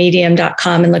 go to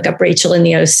medium.com and look up Rachel in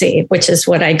the OC, which is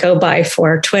what I go by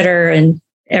for Twitter and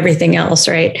everything else,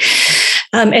 right?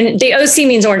 And the OC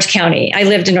means Orange County. I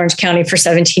lived in Orange County for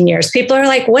 17 years. People are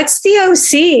like, what's the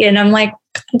OC? And I'm like,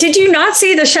 did you not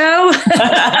see the show?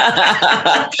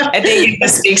 I think it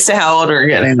speaks to how old we're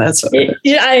getting. That's what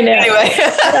yeah, I know. Anyway.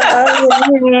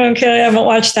 Okay, I haven't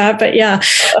watched that, but yeah.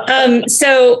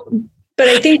 But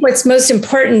I think what's most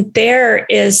important there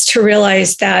is to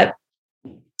realize that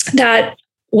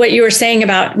what you were saying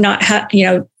about not,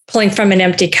 pulling from an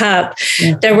empty cup,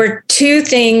 there were two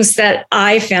things that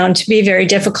I found to be very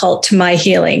difficult to my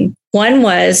healing. One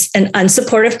was an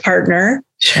unsupportive partner.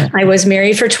 Sure. I was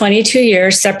married for 22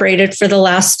 years, separated for the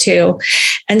last 2.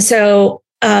 And so,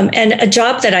 and a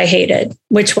job that I hated,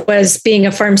 which was being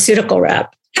a pharmaceutical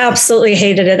rep. Absolutely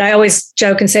hated it. I always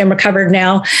joke and say I'm recovered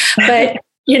now, but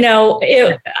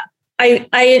the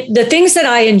things that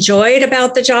I enjoyed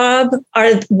about the job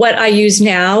are what I use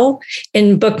now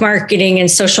in book marketing and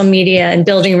social media and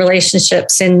building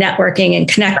relationships and networking and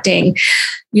connecting,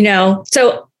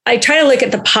 So I try to look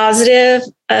at the positive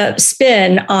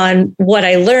spin on what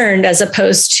I learned as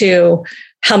opposed to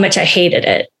how much I hated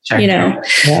it, Sure. Yeah.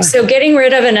 So getting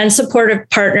rid of an unsupportive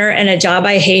partner and a job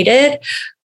I hated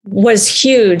was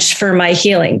huge for my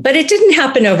healing, but it didn't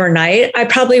happen overnight. I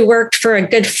probably worked for a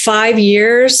good 5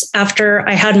 years after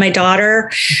I had my daughter,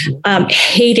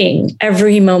 hating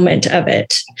every moment of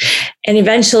it. And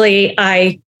eventually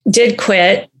I did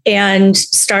quit and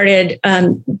started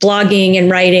blogging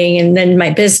and writing and then my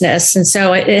business. And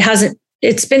so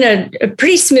it's been a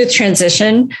pretty smooth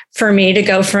transition for me to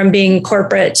go from being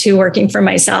corporate to working for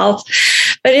myself,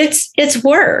 but it's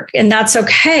work and that's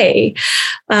okay.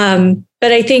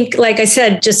 But I think, like I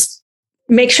said, just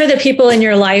make sure that people in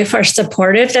your life are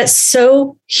supportive. That's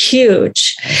so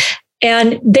huge.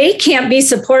 And they can't be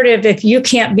supportive if you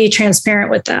can't be transparent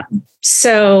with them.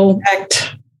 So,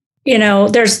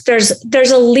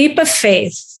 there's a leap of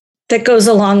faith that goes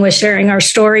along with sharing our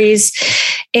stories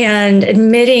and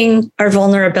admitting our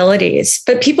vulnerabilities.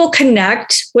 But people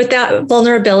connect with that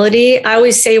vulnerability. I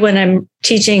always say when I'm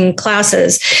teaching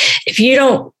classes, if you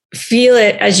don't feel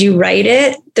it as you write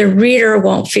it, the reader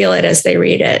won't feel it as they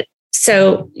read it.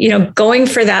 So, going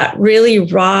for that really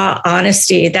raw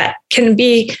honesty that can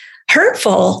be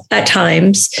hurtful at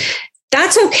times,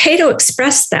 that's okay to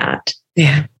express that.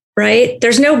 Yeah. Right?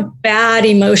 There's no bad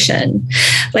emotion.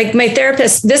 Like my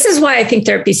therapist, this is why I think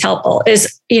therapy is helpful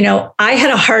is, I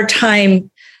had a hard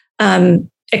time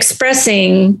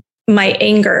expressing my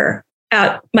anger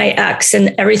at my ex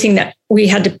and everything that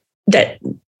that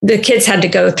the kids had to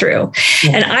go through.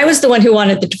 Yeah. And I was the one who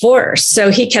wanted the divorce. So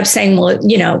he kept saying, well,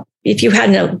 if you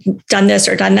hadn't done this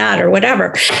or done that or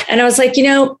whatever. And I was like,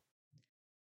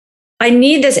 I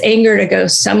need this anger to go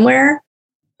somewhere,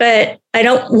 but I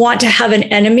don't want to have an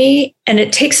enemy. And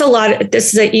it takes a lot.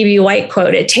 This is an E.B. White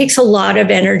quote. It takes a lot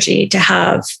of energy to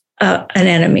have an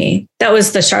enemy. That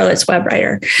was the Charlotte's Web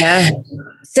writer. Yeah.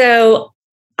 So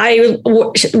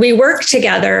we work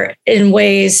together in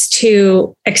ways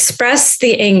to express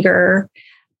the anger,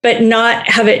 but not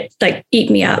have it like eat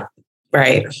me up.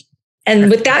 Right. And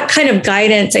with that kind of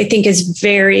guidance, I think is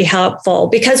very helpful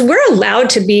because we're allowed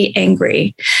to be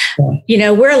angry.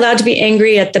 Yeah. We're allowed to be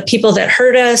angry at the people that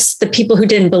hurt us, the people who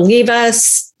didn't believe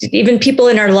us, even people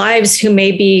in our lives who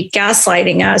may be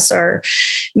gaslighting us or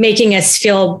making us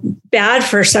feel bad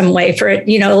for some way for it.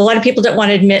 A lot of people don't want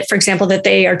to admit, for example, that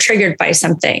they are triggered by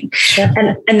something. Yeah.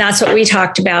 And that's what we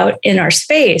talked about in our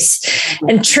space.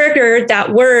 And triggered,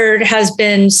 that word has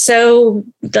been so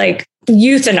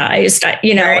euthanized,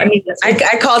 Right.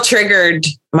 I call triggered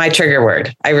my trigger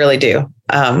word. I really do.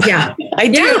 Yeah, I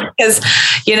do. Because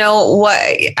what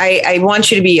I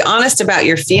want you to be honest about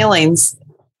your feelings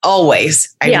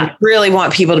always. I really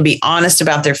want people to be honest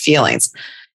about their feelings.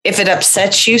 If it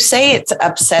upsets you, say it's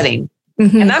upsetting.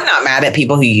 Mm-hmm. And I'm not mad at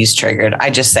people who use triggered. I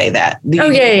just say that. The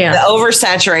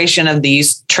oversaturation of the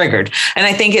use triggered. And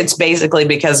I think it's basically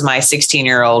because my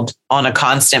 16-year-old on a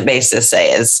constant basis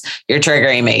says, you're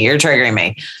triggering me. You're triggering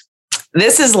me.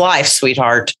 This is life,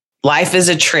 sweetheart. Life is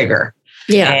a trigger.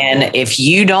 Yeah. And if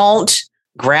you don't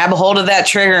grab a hold of that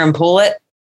trigger and pull it,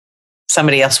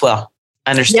 somebody else will.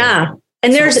 Understand? Yeah.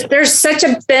 And there's such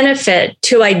a benefit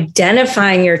to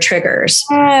identifying your triggers.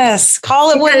 Yes.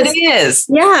 Call it what it is.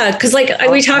 Yeah. Because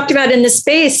we talked about in the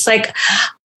space, I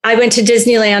went to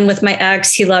Disneyland with my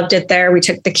ex. He loved it there. We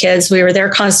took the kids. We were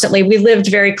there constantly. We lived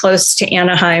very close to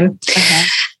Anaheim. Uh-huh.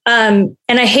 And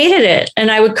I hated it. And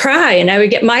I would cry and I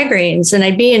would get migraines and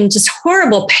I'd be in just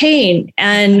horrible pain.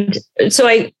 And so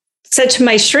I said to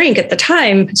my shrink at the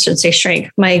time, I shouldn't say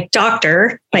shrink, my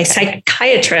doctor, my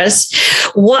psychiatrist,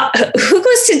 who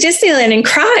goes to Disneyland and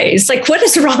cries? What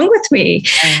is wrong with me?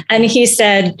 And he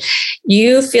said,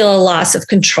 you feel a loss of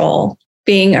control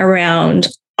being around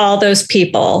all those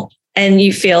people and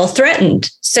you feel threatened.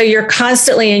 So you're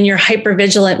constantly in your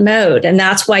hypervigilant mode. And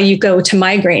that's why you go to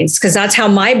migraines, because that's how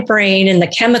my brain and the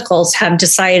chemicals have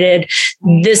decided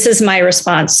this is my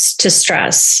response to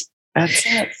stress. That's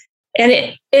it.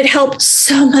 And it helped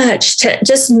so much to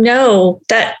just know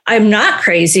that I'm not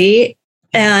crazy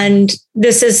and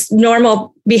this is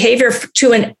normal behavior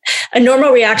to a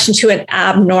normal reaction to an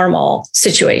abnormal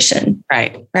situation.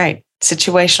 Right.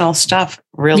 Situational stuff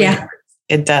really hurts.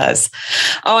 It does.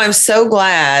 Oh, I'm so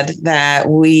glad that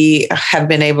we have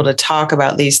been able to talk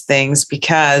about these things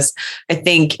because I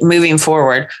think moving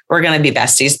forward, we're going to be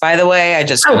besties, by the way. I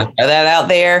just want to throw that out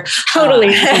there. Totally.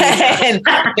 And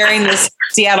during this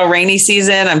Seattle rainy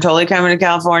season, I'm totally coming to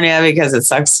California because it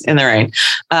sucks in the rain.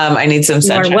 I need some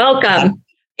sunshine. You're welcome.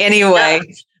 Anyway.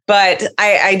 Yeah. But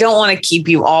I don't want to keep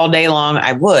you all day long.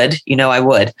 I would.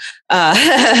 But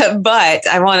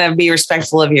I want to be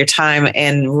respectful of your time.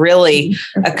 And really,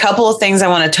 a couple of things I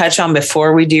want to touch on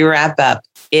before we do wrap up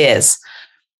is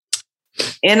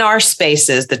in our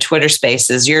spaces, the Twitter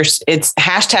spaces, it's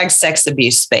hashtag sex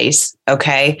abuse space.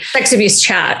 Okay. Sex abuse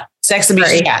chat. Sex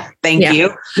abuse chat. Thank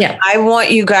you. Yeah. I want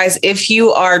you guys, if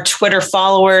you are Twitter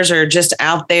followers or just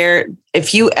out there,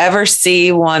 if you ever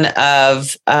see one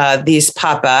of these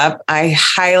pop up, I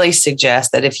highly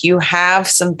suggest that if you have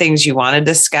some things you want to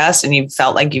discuss and you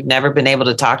felt like you've never been able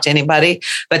to talk to anybody,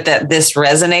 but that this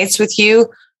resonates with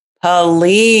you,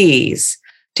 please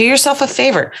do yourself a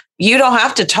favor. You don't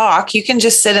have to talk. You can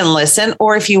just sit and listen.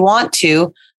 Or if you want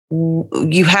to,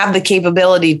 you have the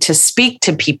capability to speak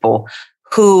to people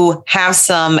who have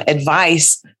some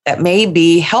advice that may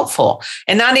be helpful,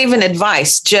 and not even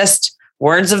advice, just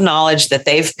words of knowledge that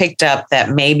they've picked up that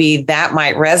maybe that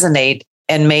might resonate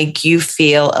and make you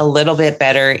feel a little bit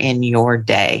better in your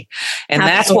day. And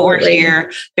Absolutely. That's what we're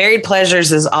here. Buried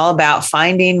Pleasures is all about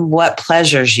finding what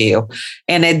pleasures you.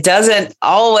 And it doesn't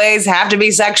always have to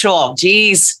be sexual.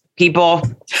 Geez, people,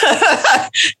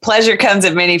 pleasure comes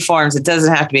in many forms. It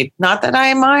doesn't have to be. Not that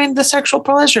I mind the sexual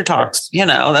pleasure talks.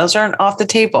 Those aren't off the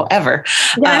table ever.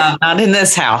 Yeah. Not in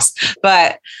this house.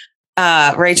 But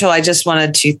Rachel, I just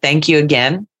wanted to thank you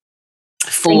again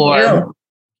for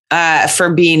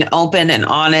being open and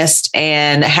honest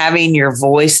and having your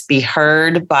voice be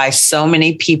heard by so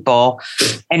many people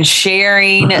and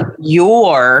sharing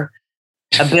your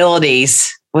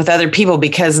abilities with other people,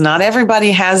 because not everybody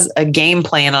has a game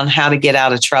plan on how to get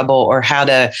out of trouble or how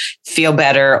to feel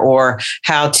better or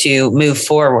how to move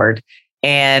forward.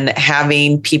 And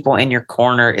having people in your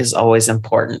corner is always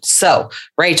important. So,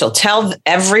 Rachel, tell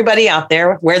everybody out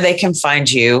there where they can find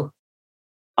you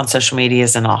on social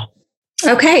medias and all.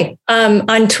 Okay.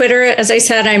 On Twitter, as I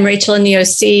said, I'm Rachel in the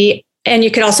OC. And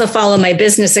you can also follow my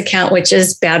business account, which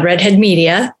is Bad Redhead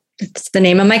Media. It's the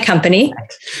name of my company.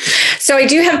 So I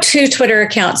do have 2 Twitter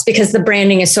accounts because the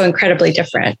branding is so incredibly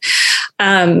different.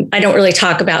 I don't really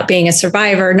talk about being a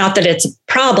survivor, not that it's a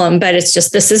problem, but it's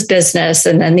just, this is business.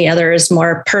 And then the other is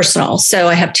more personal. So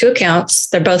I have 2 accounts.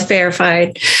 They're both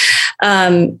verified.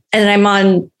 And I'm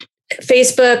on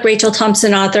Facebook, Rachel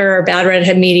Thompson Author, or Bad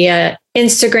Redhead Media,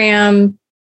 Instagram,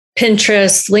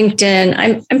 Pinterest, LinkedIn.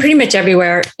 I'm pretty much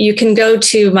everywhere. You can go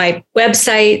to my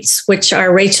websites, which are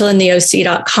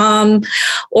rachelandtheoc.com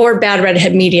or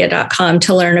badredheadmedia.com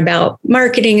to learn about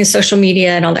marketing and social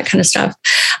media and all that kind of stuff.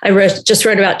 I just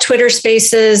wrote about Twitter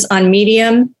Spaces on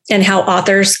Medium and how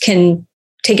authors can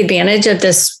take advantage of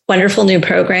this wonderful new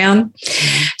program.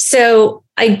 So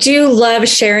I do love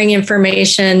sharing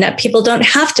information that people don't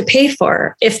have to pay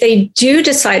for. If they do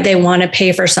decide they want to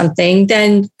pay for something,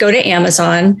 then go to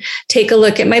Amazon, take a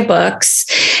look at my books,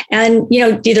 and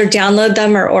either download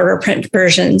them or order print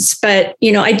versions. But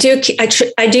I do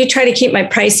try to keep my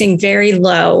pricing very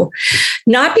low,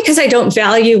 not because I don't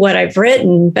value what I've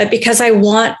written, but because I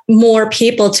want more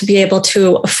people to be able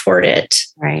to afford it.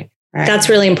 Right. That's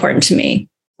really important to me.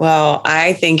 Well,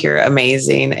 I think you're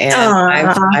amazing. And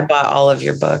I bought all of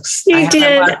your books. I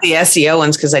did. Bought the SEO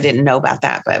ones because I didn't know about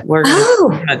that, but we're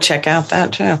going to check out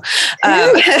that too.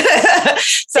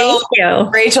 So thank you.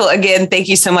 Rachel, again, thank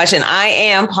you so much. And I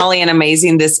am Pollyanna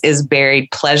Amazing. This is Buried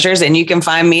Pleasures. And you can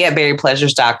find me at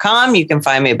buriedpleasures.com. You can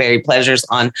find me at Buried Pleasures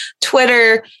on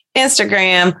Twitter,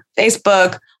 Instagram,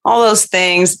 Facebook, all those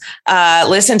things.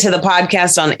 Listen to the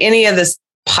podcast on any of the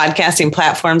podcasting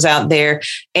platforms out there,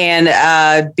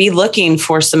 and be looking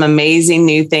for some amazing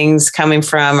new things coming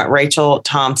from Rachel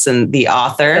Thompson, the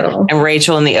author, and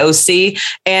Rachel in the OC,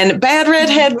 and Bad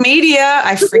Redhead Media.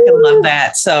 I freaking love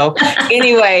that. So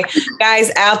anyway, guys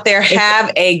out there,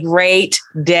 have a great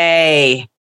day.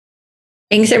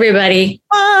 Thanks, everybody.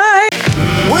 Bye.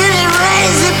 When it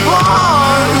rains, it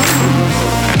pours.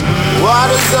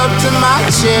 Water's up to my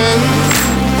chin.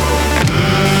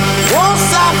 Won't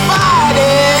stop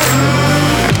fighting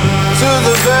to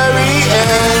the very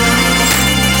end.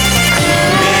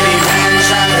 Many men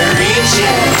try to reach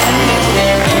it,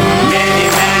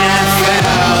 many men have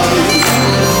failed.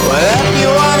 Well, if you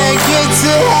wanna get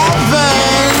to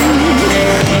heaven,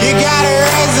 you gotta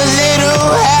raise a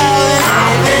little hell. And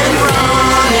I've been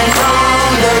running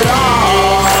from the law.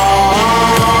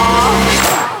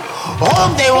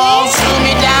 Hope they won't shoot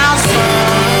me down soon.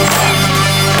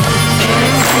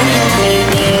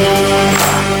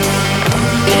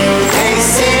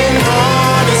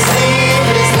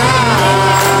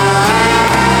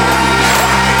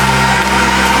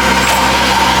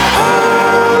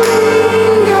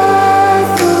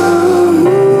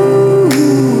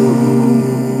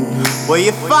 Will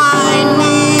you find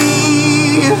me?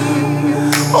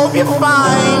 Hope you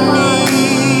find me.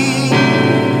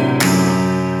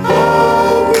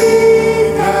 I'll be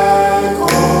back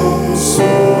home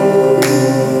soon.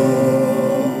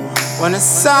 When the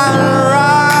sun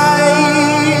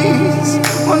rises,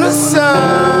 when the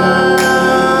sun